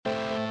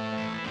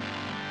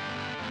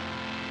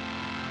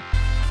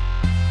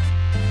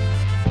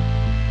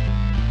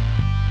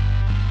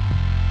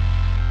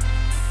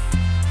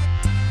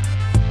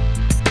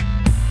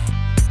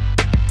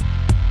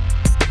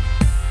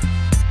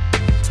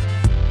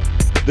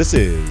This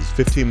is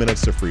 15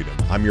 Minutes to Freedom.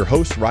 I'm your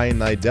host, Ryan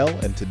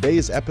Nidell, and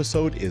today's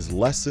episode is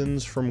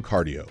Lessons from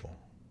Cardio.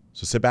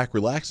 So sit back,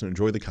 relax, and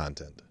enjoy the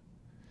content.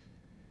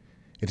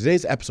 In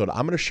today's episode,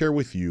 I'm going to share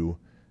with you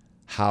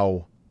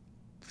how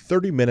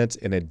 30 minutes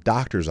in a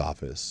doctor's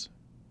office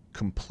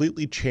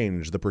completely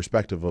changed the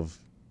perspective of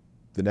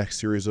the next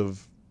series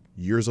of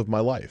years of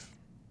my life.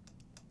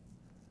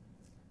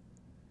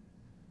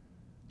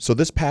 So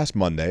this past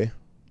Monday,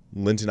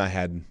 Lindsay and I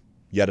had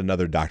yet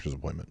another doctor's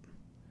appointment.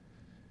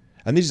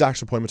 And these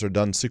doctor's appointments are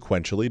done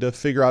sequentially to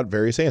figure out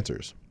various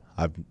answers.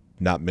 I've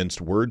not minced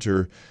words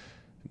or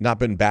not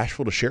been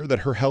bashful to share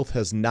that her health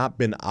has not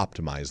been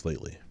optimized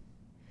lately.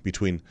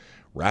 Between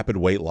rapid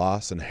weight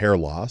loss and hair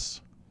loss,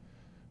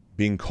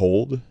 being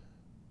cold,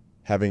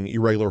 having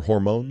irregular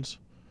hormones,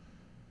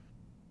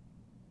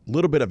 a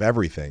little bit of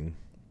everything,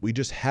 we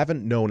just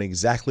haven't known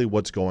exactly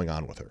what's going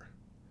on with her.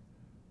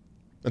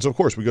 And so, of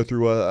course, we go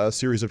through a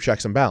series of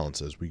checks and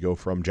balances. We go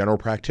from general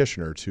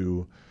practitioner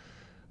to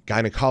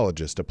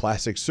gynecologist to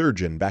plastic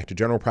surgeon, back to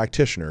general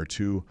practitioner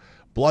to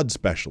blood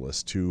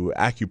specialist to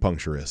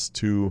acupuncturist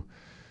to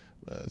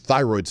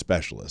thyroid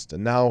specialist.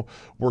 And now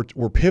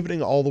we're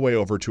pivoting all the way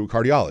over to a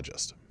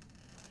cardiologist.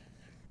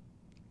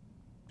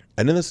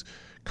 And in this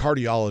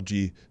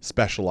cardiology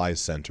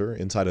specialized center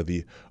inside of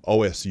the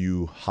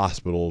OSU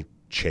hospital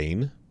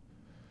chain,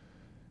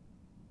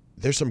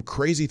 there's some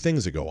crazy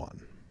things that go on.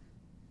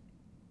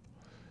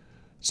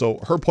 So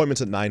her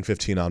appointment's at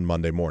 9:15 on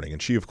Monday morning,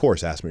 and she, of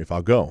course, asked me if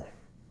I'll go.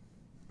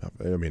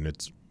 I mean,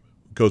 it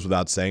goes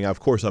without saying, of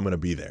course I'm going to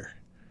be there.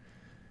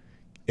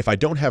 If I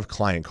don't have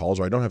client calls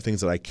or I don't have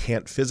things that I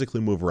can't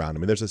physically move around, I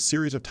mean, there's a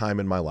series of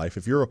time in my life.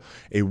 If you're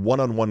a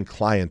one-on-one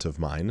client of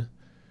mine,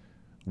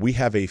 we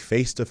have a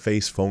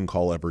face-to-face phone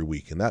call every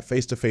week. And that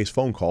face-to-face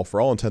phone call, for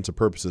all intents and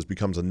purposes,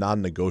 becomes a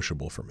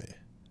non-negotiable for me.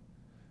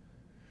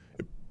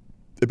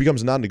 It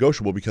becomes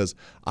non-negotiable because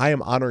I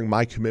am honoring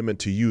my commitment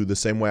to you the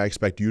same way I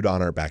expect you to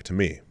honor it back to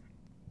me.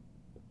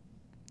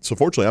 So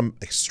fortunately, I'm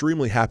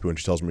extremely happy when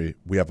she tells me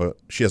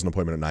she has an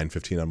appointment at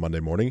 9:15 on Monday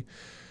morning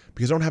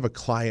because I don't have a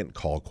client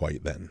call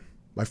quite then.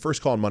 My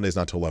first call on Monday is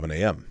not till 11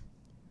 a.m.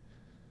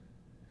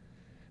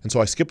 And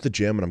so I skip the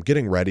gym and I'm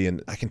getting ready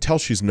and I can tell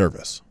she's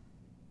nervous,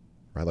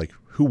 right? Like,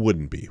 who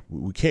wouldn't be?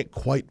 We can't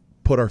quite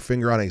put our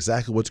finger on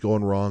exactly what's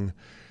going wrong.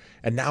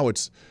 And now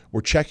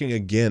we're checking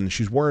again.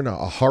 She's wearing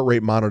a heart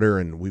rate monitor,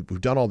 and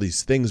we've done all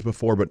these things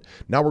before, but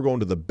now we're going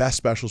to the best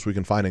specialist we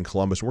can find in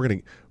Columbus. We're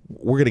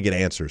gonna get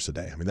answers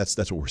today. I mean, that's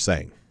what we're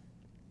saying.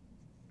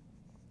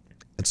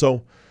 And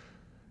so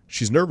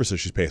she's nervous as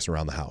she's pacing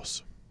around the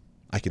house.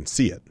 I can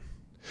see it.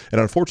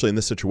 And unfortunately, in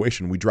this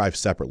situation, we drive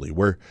separately.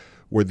 Where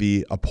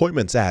the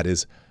appointment's at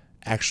is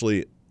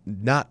actually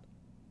not.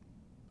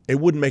 It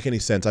wouldn't make any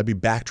sense. I'd be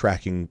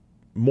backtracking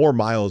more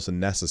miles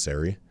than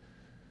necessary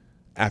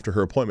after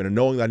her appointment, and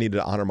knowing that I needed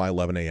to honor my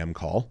 11 a.m.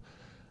 call,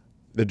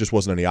 there just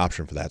wasn't any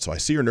option for that. So I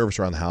see her nervous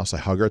around the house. I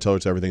hug her, tell her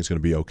everything's going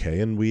to be okay,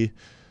 and we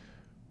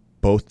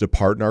both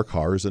depart in our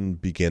cars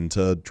and begin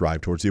to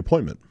drive towards the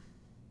appointment.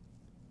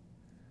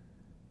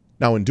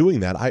 Now, in doing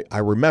that, I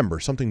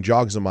remember something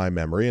jogs in my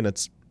memory,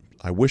 and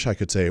I wish I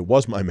could say it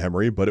was my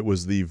memory, but it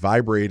was the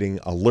vibrating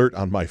alert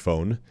on my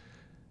phone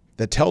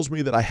that tells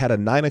me that I had a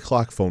 9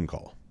 o'clock phone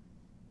call.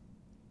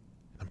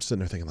 I'm sitting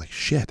there thinking, like,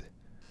 shit.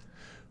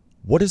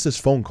 What is this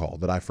phone call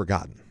that I've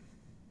forgotten?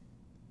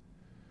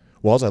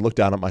 Well, as I looked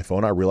down at my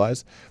phone, I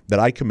realized that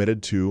I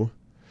committed to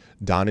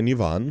Don and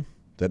Yvonne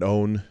that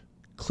own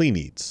Clean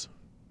Eats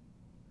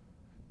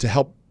to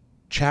help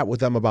chat with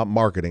them about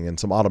marketing and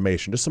some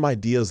automation, just some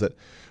ideas that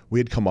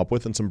we had come up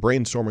with and some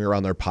brainstorming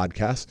around their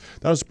podcast.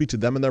 That I would speak to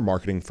them and their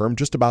marketing firm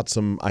just about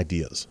some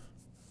ideas.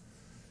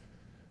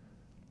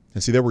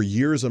 And see, there were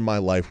years in my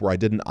life where I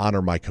didn't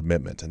honor my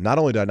commitment. And not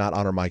only did I not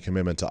honor my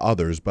commitment to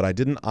others, but I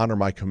didn't honor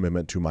my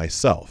commitment to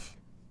myself.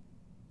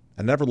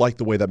 I never liked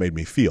the way that made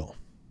me feel.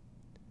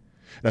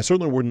 And I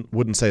certainly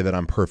wouldn't say that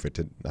I'm perfect.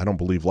 I don't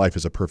believe life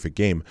is a perfect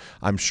game.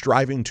 I'm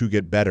striving to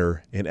get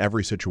better in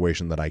every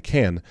situation that I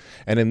can.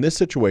 And in this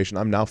situation,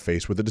 I'm now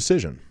faced with a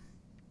decision.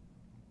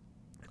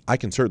 I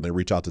can certainly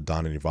reach out to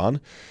Don and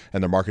Yvonne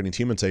and their marketing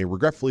team and say,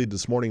 regretfully,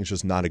 this morning is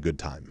just not a good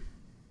time.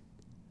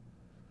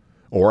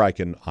 Or I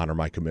can honor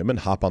my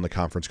commitment, hop on the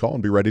conference call,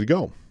 and be ready to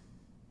go.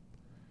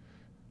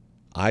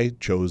 I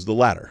chose the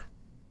latter.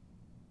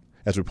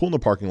 As we pull in the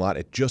parking lot,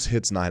 it just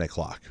hits 9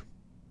 o'clock.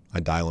 I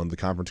dial into the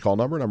conference call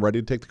number, and I'm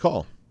ready to take the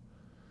call.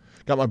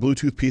 Got my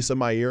Bluetooth piece in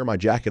my ear, my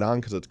jacket on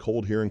because it's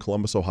cold here in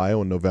Columbus,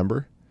 Ohio in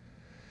November.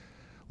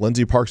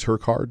 Lindsay parks her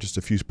car just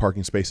a few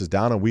parking spaces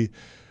down, and we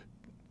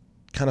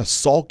kind of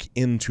sulk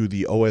into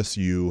the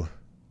OSU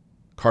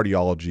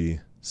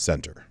Cardiology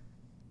Center.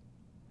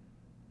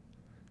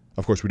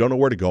 Of course, we don't know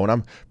where to go, and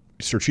I'm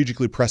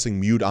strategically pressing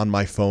mute on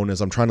my phone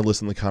as I'm trying to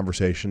listen to the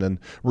conversation, and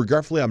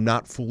regretfully, I'm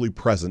not fully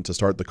present to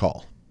start the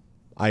call.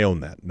 I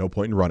own that. No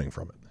point in running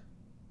from it.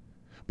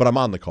 But I'm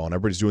on the call, and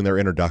everybody's doing their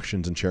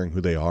introductions and sharing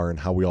who they are and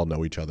how we all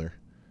know each other.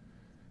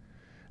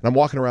 And I'm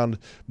walking around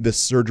this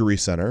surgery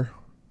center,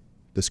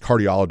 this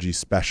cardiology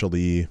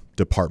specialty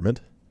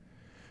department,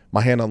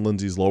 my hand on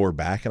Lindsay's lower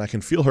back, and I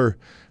can feel her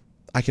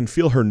I can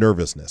feel her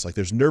nervousness. Like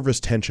there's nervous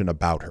tension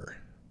about her.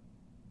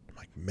 I'm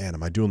like, man,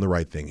 am I doing the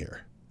right thing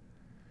here?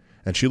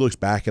 And she looks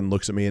back and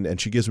looks at me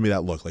and she gives me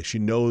that look. Like she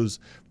knows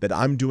that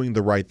I'm doing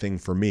the right thing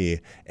for me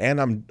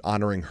and I'm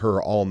honoring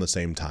her all in the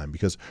same time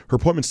because her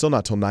appointment's still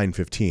not till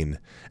 9:15.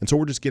 And so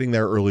we're just getting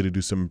there early to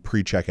do some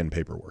pre-check-in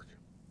paperwork.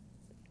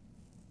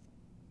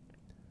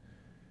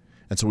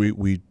 And so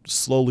we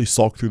slowly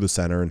sulk through the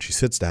center and she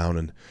sits down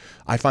and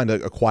I find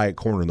a quiet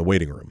corner in the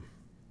waiting room.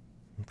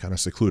 I'm kind of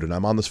secluded.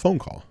 I'm on this phone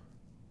call.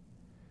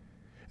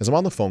 As I'm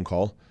on the phone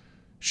call,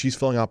 she's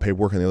filling out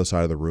paperwork on the other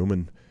side of the room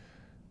and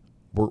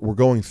we're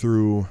going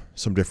through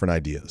some different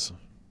ideas.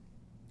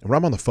 And when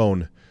I'm on the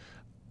phone,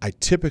 I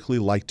typically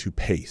like to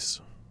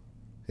pace.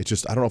 It's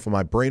just, I don't know if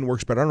my brain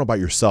works better. I don't know about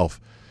yourself.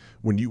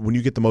 When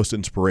you get the most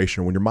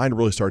inspiration, when your mind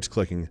really starts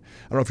clicking,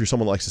 I don't know if you're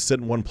someone that likes to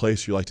sit in one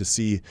place, you like to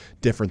see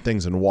different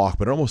things and walk,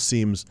 but it almost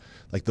seems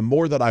like the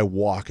more that I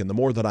walk and the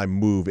more that I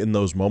move in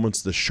those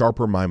moments, the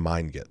sharper my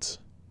mind gets.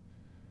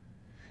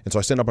 And so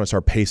I stand up and I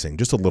start pacing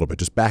just a little bit,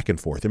 just back and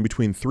forth in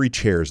between 3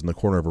 chairs in the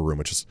corner of a room,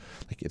 which is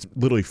like, it's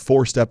literally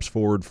 4 steps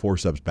forward, 4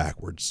 steps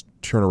backwards,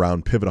 turn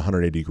around, pivot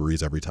 180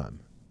 degrees every time.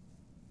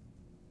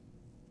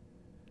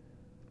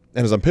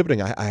 And as I'm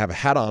pivoting, I have a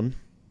hat on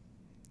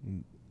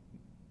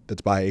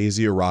that's by AZ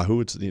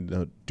Arahu. It's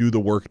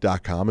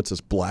dothework.com. It's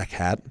this black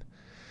hat.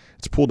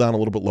 It's pulled down a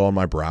little bit low on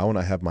my brow, and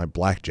I have my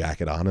black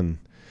jacket on and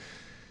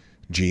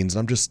jeans.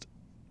 And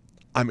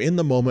I'm in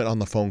the moment on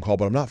the phone call,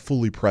 but I'm not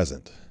fully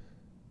present.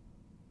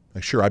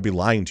 Like, sure, I'd be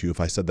lying to you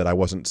if I said that I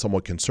wasn't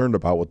somewhat concerned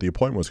about what the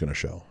appointment was going to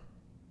show.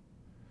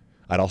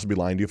 I'd also be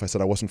lying to you if I said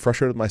I wasn't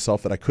frustrated with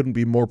myself that I couldn't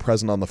be more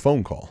present on the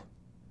phone call.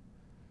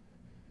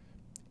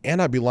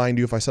 And I'd be lying to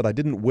you if I said I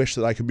didn't wish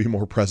that I could be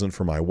more present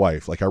for my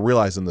wife. Like, I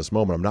realize in this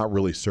moment I'm not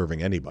really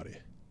serving anybody.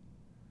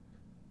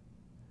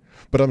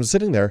 But I'm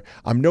sitting there,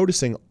 I'm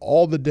noticing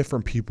all the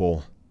different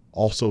people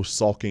also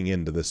sulking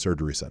into this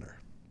surgery center.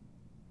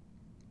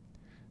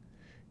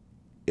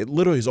 It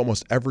literally is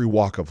almost every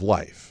walk of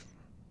life.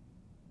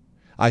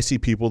 I see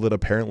people that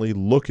apparently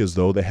look as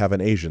though they have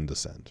an Asian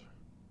descent.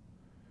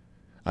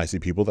 I see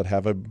people that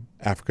have an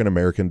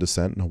African-American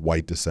descent and a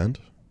white descent.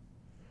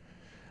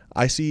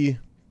 I see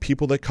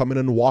people that come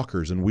in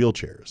walkers and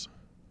wheelchairs.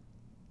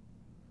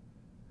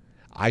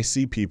 I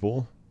see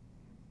people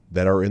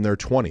that are in their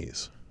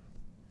 20s.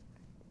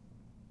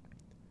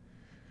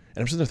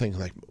 And I'm sitting there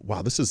thinking, like,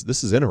 wow, this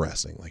is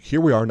interesting. Like,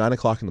 here we are, 9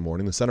 o'clock in the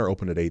morning. The center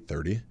opened at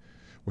 8:30.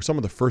 We're some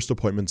of the first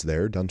appointments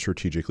there, done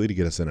strategically to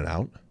get us in and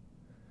out.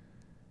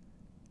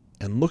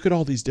 And look at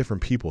all these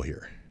different people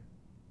here.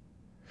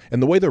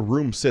 And the way the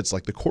room sits,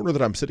 like the corner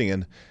that I'm sitting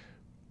in,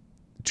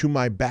 to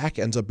my back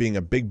ends up being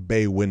a big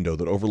bay window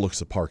that overlooks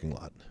the parking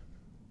lot.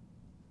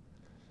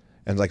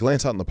 And as I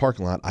glance out in the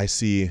parking lot, I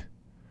see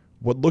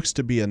what looks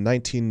to be a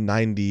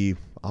 1990,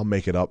 I'll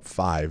make it up,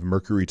 5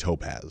 Mercury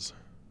Topaz.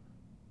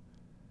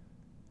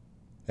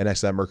 And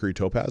next to that Mercury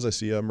Topaz, I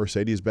see a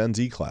Mercedes-Benz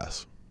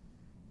E-Class.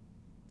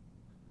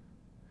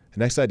 And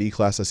next to that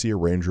E-Class, I see a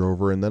Range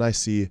Rover, and then I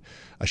see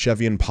a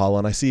Chevy Impala,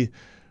 and I see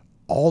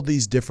all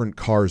these different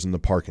cars in the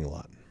parking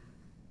lot.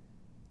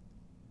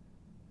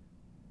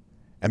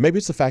 And maybe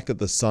it's the fact that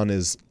the sun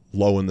is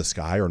low in the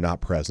sky or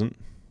not present.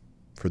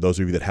 For those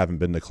of you that haven't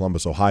been to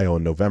Columbus, Ohio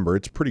in November,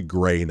 it's pretty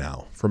gray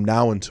now, from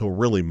now until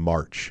really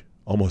March,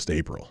 almost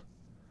April.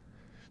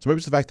 So maybe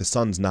it's the fact the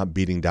sun's not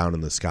beating down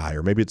in the sky,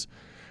 or maybe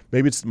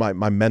it's my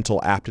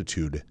mental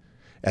aptitude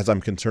as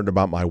I'm concerned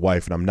about my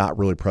wife and I'm not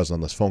really present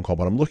on this phone call,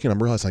 but I'm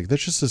realizing like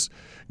there's just this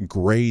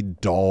gray,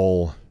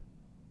 dull,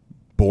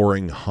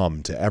 boring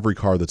hum to every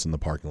car that's in the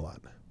parking lot.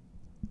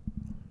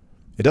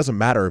 It doesn't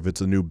matter if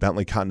it's a new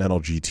Bentley Continental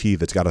GT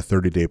that's got a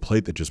 30-day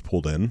plate that just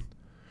pulled in,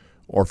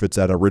 or if it's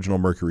that original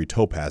Mercury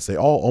Topaz. They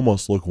all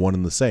almost look one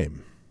and the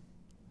same.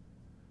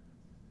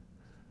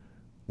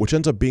 Which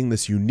ends up being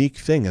this unique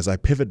thing as I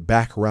pivot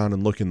back around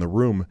and look in the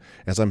room,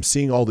 as I'm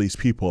seeing all these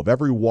people of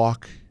every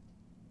walk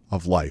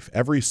of life,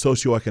 every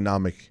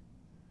socioeconomic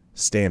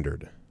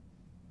standard,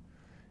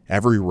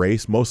 every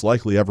race, most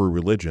likely every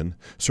religion,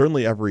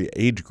 certainly every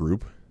age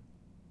group.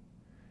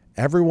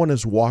 Everyone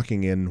is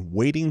walking in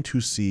waiting to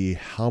see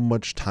how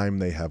much time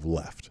they have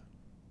left.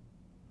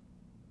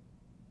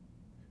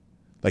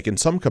 Like in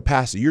some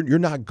capacity, you're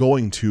not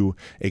going to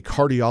a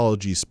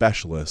cardiology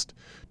specialist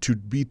to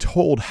be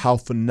told how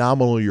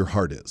phenomenal your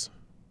heart is.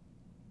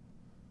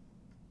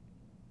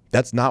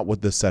 That's not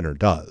what this center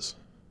does.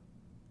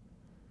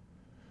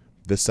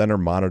 This center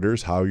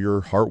monitors how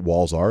your heart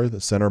walls are. The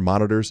center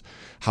monitors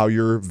how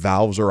your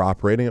valves are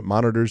operating. It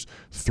monitors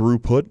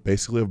throughput,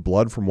 basically of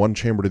blood from one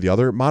chamber to the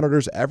other. It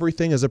monitors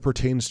everything as it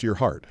pertains to your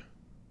heart.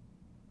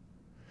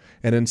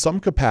 And in some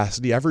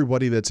capacity,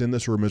 everybody that's in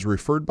this room is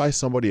referred by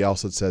somebody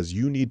else that says,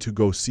 you need to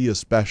go see a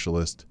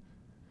specialist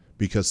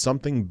because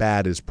something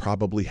bad is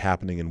probably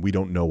happening and we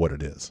don't know what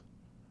it is.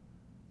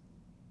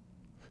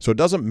 So it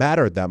doesn't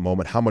matter at that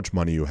moment how much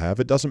money you have.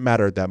 It doesn't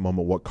matter at that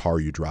moment what car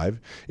you drive.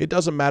 It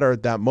doesn't matter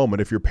at that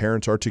moment if your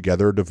parents are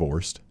together or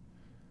divorced.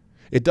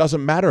 It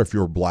doesn't matter if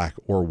you're black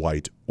or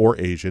white or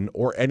Asian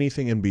or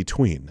anything in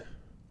between.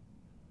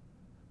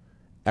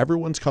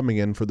 everyone's coming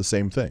in for the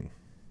same thing.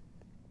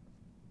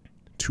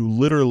 To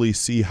literally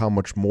see how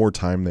much more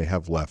time they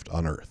have left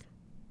on earth.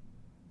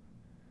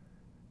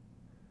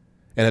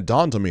 And it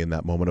dawned on me in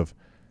that moment of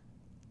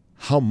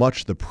how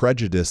much the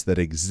prejudice that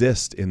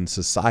exists in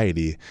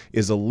society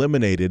is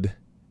eliminated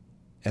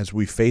as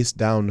we face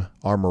down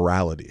our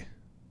morality.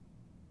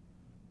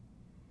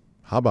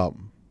 How about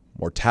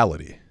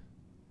mortality?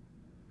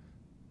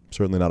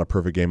 Certainly not a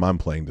perfect game I'm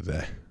playing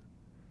today.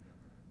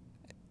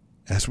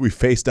 As we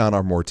face down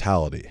our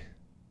mortality,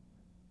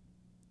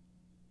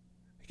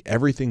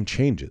 everything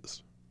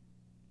changes.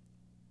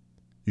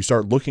 You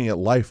start looking at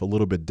life a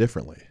little bit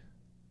differently.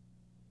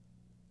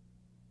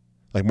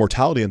 Like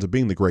mortality ends up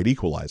being the great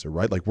equalizer,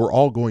 right? Like we're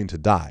all going to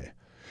die.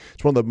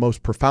 It's one of the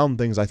most profound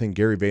things I think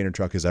Gary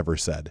Vaynerchuk has ever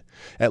said,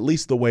 at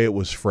least the way it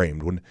was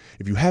framed.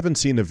 If you haven't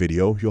seen the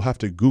video, you'll have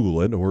to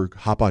Google it or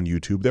hop on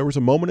YouTube. There was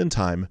a moment in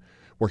time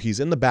where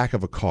he's in the back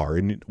of a car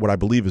in what I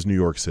believe is New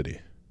York City.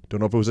 Don't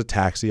know if it was a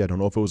taxi. I don't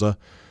know if it was a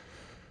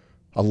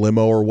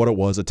limo or what it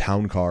was, a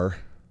town car.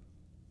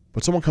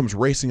 But someone comes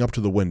racing up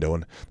to the window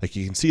and like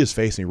you can see his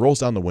face and he rolls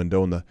down the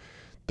window and the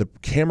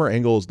camera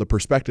angles, the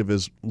perspective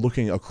is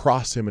looking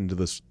across him into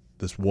this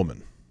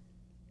woman.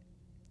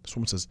 This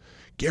woman says,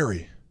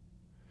 "Gary,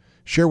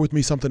 share with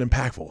me something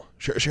impactful.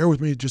 Share with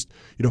me just,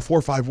 4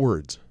 or 5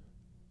 words."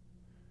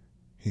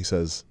 He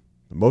says,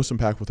 "The most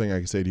impactful thing I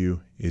can say to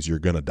you is you're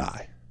going to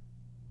die."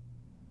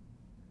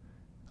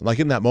 And like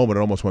in that moment,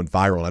 it almost went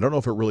viral. And I don't know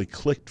if it really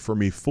clicked for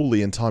me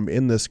fully until I'm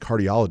in this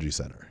cardiology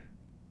center.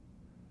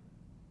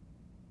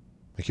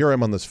 Like here I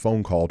am on this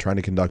phone call trying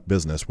to conduct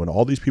business when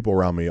all these people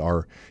around me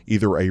are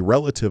either a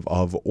relative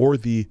of or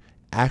the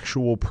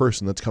actual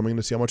person that's coming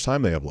to see how much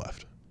time they have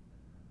left.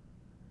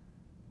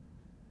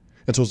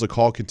 And so as the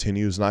call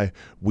continues and I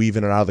weave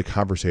in and out of the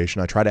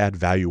conversation, I try to add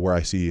value where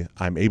I see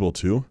I'm able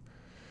to.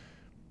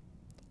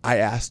 I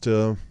asked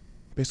to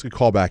basically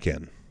call back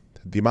in.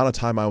 The amount of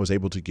time I was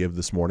able to give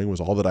this morning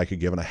was all that I could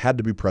give, and I had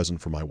to be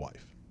present for my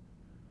wife.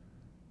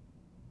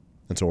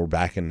 And so we're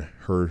back in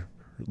her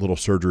little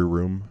surgery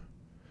room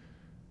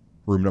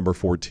number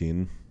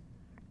 14.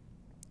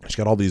 She's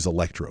got all these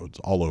electrodes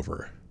all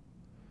over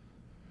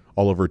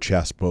her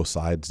chest, both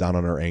sides, down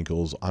on her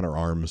ankles, on her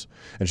arms.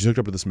 And she's hooked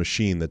up to this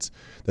machine that's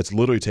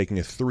literally taking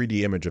a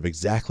 3D image of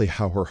exactly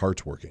how her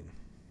heart's working.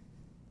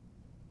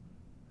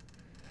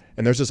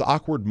 And there's this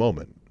awkward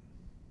moment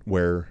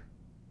where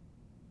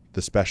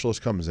the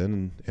specialist comes in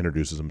and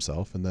introduces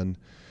himself, and then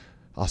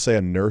I'll say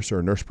a nurse or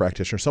a nurse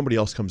practitioner, somebody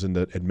else comes in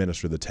to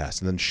administer the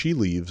test, and then she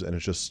leaves, and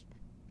it's just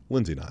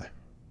Lindsay and I.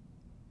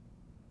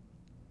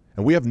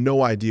 And we have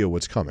no idea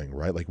what's coming,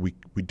 right? Like we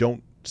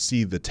don't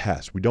see the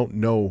test. We don't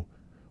know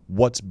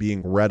what's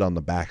being read on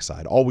the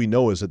backside. All we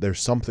know is that there's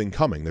something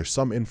coming. There's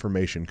some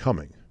information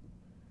coming.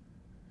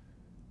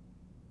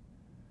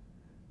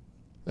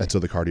 And so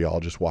the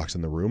cardiologist walks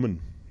in the room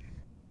and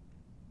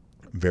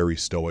very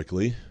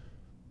stoically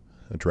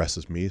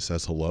addresses me,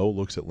 says hello,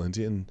 looks at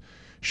Lindsay, and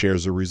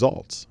shares the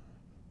results.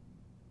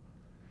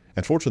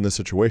 And fortunately in this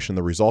situation,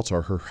 the results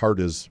are her heart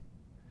is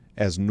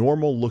as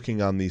normal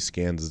looking on these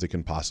scans as it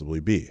can possibly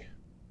be,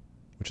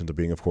 which ends up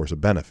being, of course, a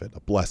benefit,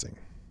 a blessing.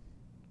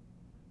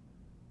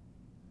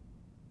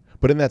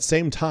 But in that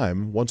same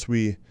time, once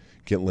we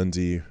get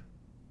Lindsay,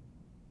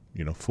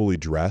 fully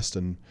dressed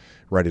and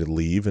ready to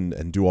leave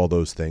and do all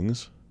those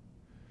things,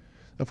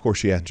 of course,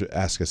 she has to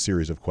ask a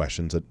series of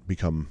questions that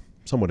become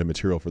somewhat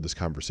immaterial for this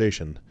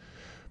conversation.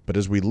 But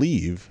as we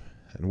leave,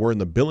 and we're in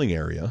the billing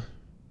area,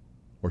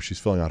 where she's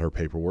filling out her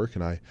paperwork,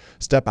 and I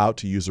step out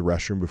to use the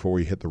restroom before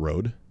we hit the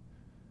road,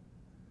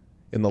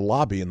 in the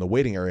lobby, in the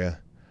waiting area,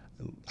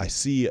 I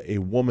see a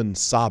woman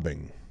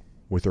sobbing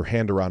with her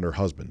hand around her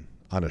husband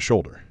on his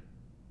shoulder.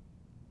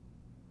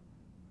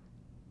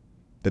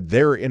 That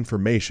their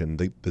information,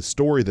 the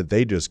story that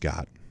they just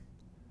got,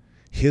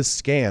 his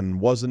scan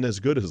wasn't as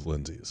good as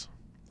Lindsay's,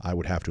 I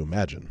would have to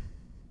imagine.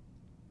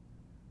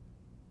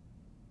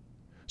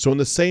 So in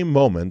the same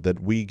moment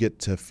that we get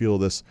to feel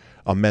this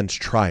immense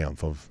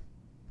triumph of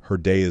her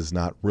day is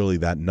not really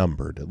that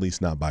numbered, at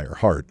least not by her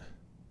heart,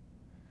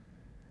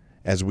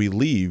 as we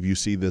leave, you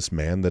see this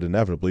man that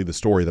inevitably the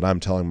story that I'm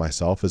telling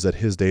myself is that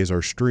his days are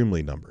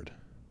extremely numbered.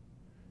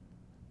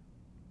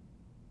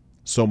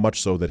 So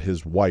much so that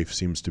his wife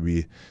seems to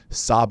be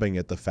sobbing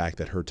at the fact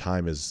that her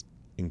time is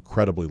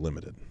incredibly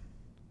limited.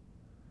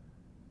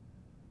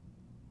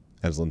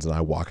 As Lindsay and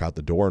I walk out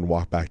the door and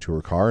walk back to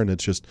her car, and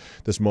it's just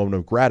this moment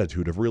of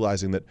gratitude of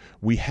realizing that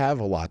we have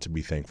a lot to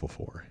be thankful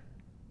for.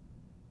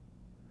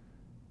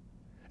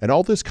 And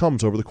all this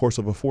comes over the course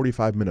of a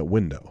 45-minute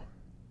window.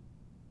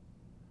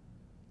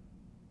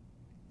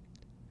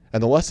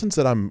 And the lessons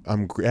that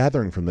I'm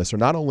gathering from this are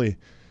not only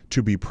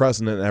to be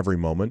present in every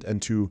moment and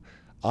to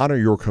honor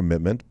your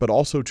commitment, but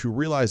also to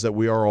realize that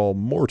we are all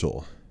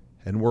mortal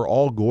and we're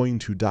all going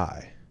to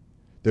die.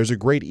 There's a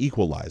great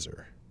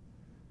equalizer.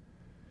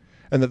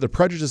 And that the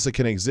prejudice that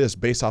can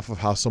exist based off of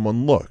how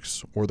someone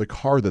looks or the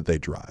car that they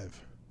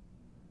drive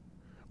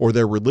or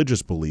their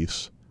religious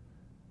beliefs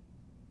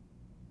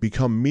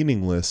become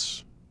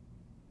meaningless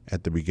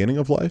at the beginning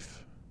of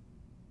life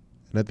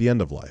and at the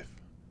end of life.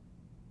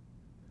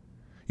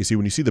 You see,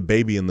 when you see the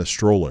baby in the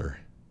stroller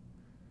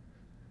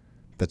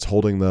that's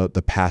holding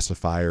the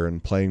pacifier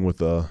and playing with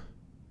the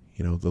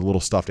little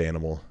stuffed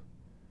animal,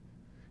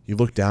 you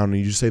look down and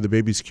you just say the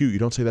baby's cute. You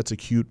don't say that's a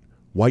cute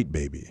white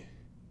baby.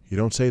 You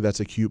don't say that's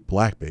a cute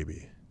black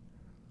baby.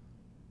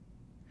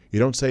 You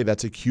don't say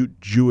that's a cute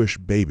Jewish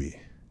baby.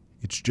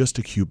 It's just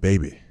a cute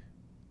baby.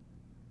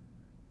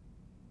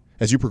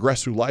 As you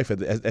progress through life,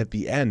 at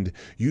the end,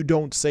 you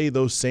don't say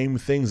those same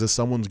things as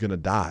someone's going to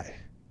die.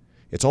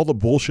 It's all the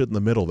bullshit in the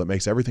middle that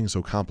makes everything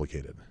so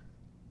complicated.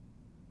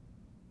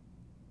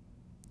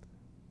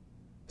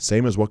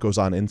 Same as what goes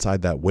on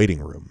inside that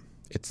waiting room.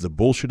 It's the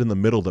bullshit in the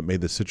middle that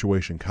made the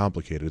situation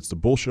complicated. It's the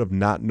bullshit of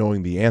not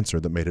knowing the answer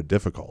that made it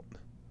difficult.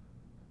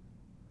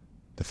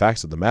 The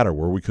facts of the matter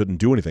were we couldn't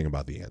do anything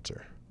about the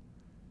answer.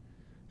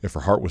 If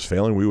our heart was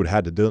failing, we would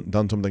have had to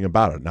done something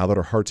about it. Now that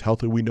our heart's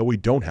healthy, we know we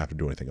don't have to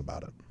do anything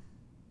about it.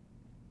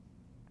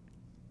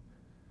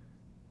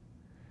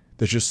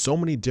 There's just so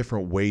many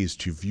different ways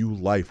to view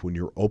life when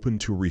you're open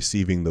to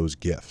receiving those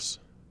gifts.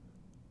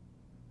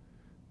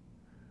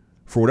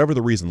 For whatever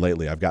the reason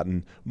lately, I've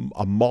gotten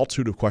a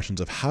multitude of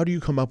questions of how do you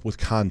come up with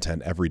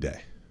content every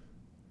day?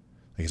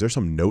 Like, is there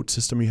some note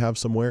system you have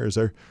somewhere?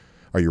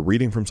 Are you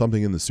reading from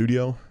something in the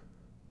studio?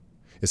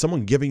 Is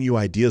someone giving you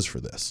ideas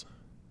for this?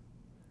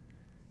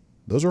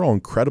 Those are all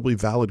incredibly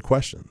valid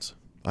questions.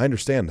 I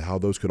understand how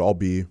those could all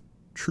be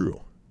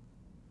true.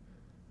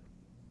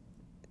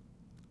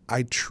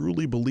 I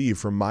truly believe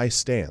from my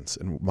stance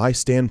and my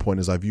standpoint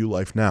as I view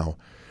life now,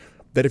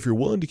 that if you're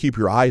willing to keep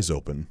your eyes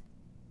open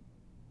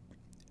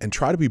and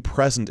try to be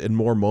present in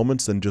more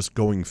moments than just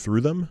going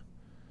through them,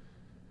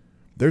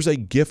 there's a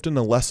gift and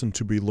a lesson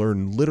to be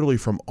learned literally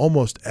from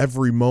almost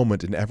every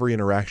moment in every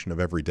interaction of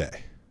every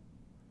day.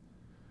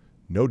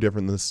 No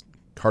different than this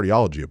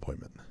cardiology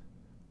appointment.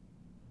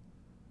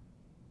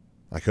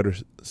 I could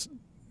have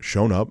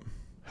shown up,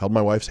 held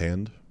my wife's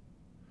hand,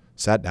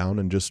 sat down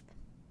and just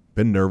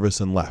been nervous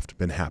and left,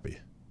 been happy.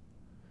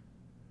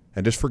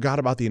 And just forgot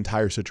about the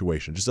entire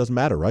situation. It just doesn't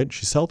matter, right?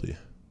 She's healthy.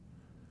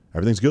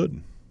 Everything's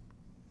good.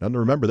 Nothing to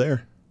remember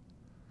there.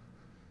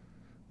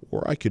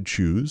 Or I could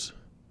choose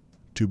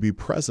to be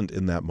present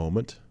in that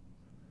moment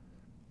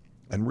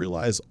and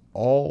realize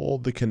all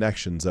the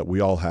connections that we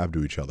all have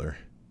to each other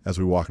as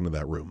we walk into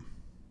that room.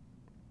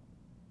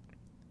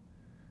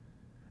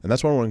 And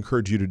that's what I want to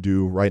encourage you to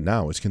do right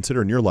now is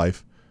consider in your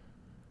life,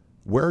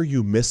 where are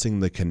you missing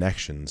the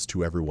connections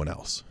to everyone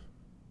else?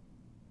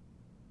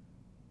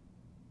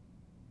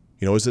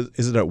 Is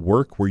it at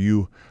work where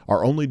you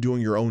are only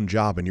doing your own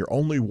job and you're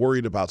only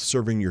worried about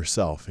serving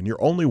yourself and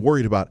you're only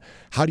worried about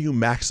how do you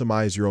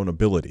maximize your own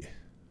ability?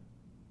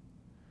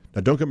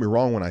 Now, don't get me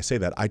wrong when I say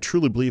that. I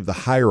truly believe the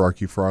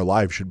hierarchy for our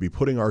lives should be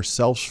putting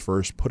ourselves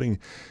first, putting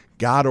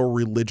God or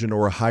religion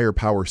or a higher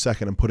power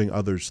second, and putting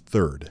others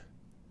third.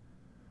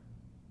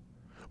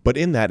 But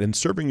in that, in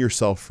serving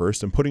yourself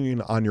first and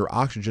putting on your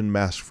oxygen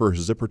mask first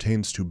as it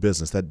pertains to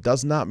business, that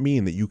does not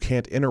mean that you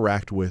can't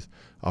interact with,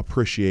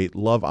 appreciate,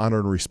 love, honor,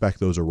 and respect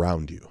those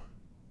around you.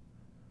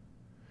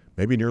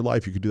 Maybe in your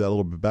life you could do that a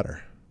little bit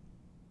better.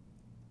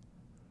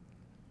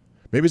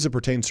 Maybe as it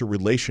pertains to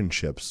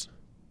relationships,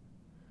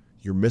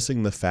 you're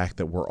missing the fact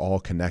that we're all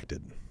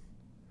connected.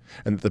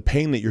 And that the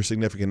pain that your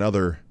significant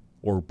other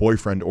or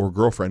boyfriend or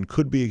girlfriend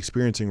could be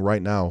experiencing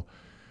right now,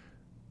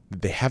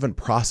 they haven't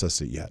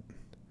processed it yet.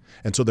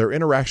 And so their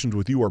interactions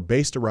with you are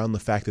based around the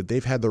fact that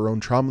they've had their own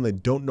trauma and they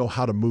don't know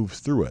how to move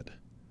through it.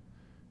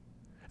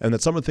 And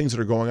that some of the things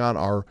that are going on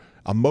are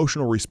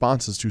emotional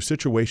responses to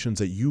situations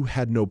that you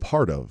had no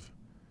part of,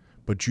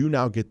 but you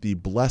now get the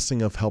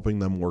blessing of helping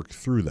them work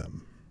through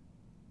them.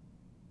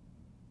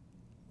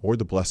 Or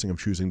the blessing of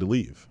choosing to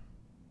leave.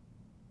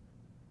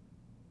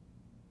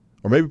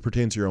 Or maybe it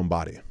pertains to your own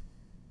body.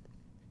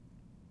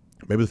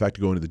 Maybe the fact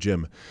of going to the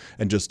gym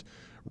and just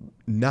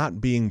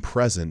not being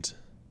present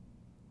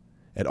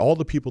at all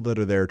the people that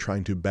are there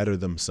trying to better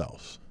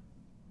themselves.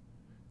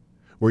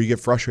 Where you get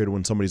frustrated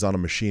when somebody's on a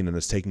machine and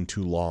it's taking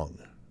too long.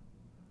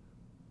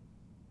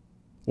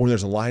 Or when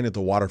there's a line at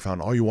the water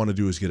fountain, all you want to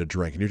do is get a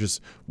drink. And you're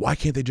just, why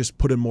can't they just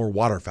put in more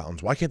water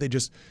fountains? Why can't they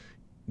just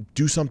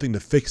do something to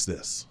fix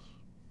this?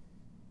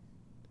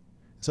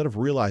 Instead of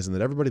realizing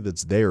that everybody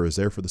that's there is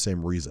there for the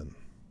same reason.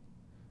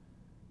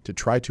 To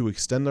try to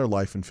extend their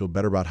life and feel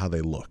better about how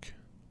they look.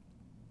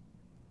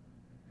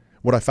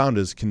 What I found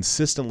is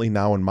consistently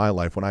now in my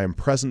life, when I am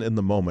present in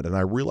the moment and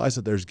I realize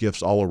that there's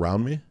gifts all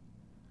around me,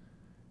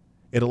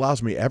 it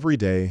allows me every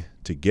day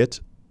to get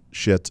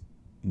shit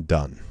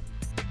done.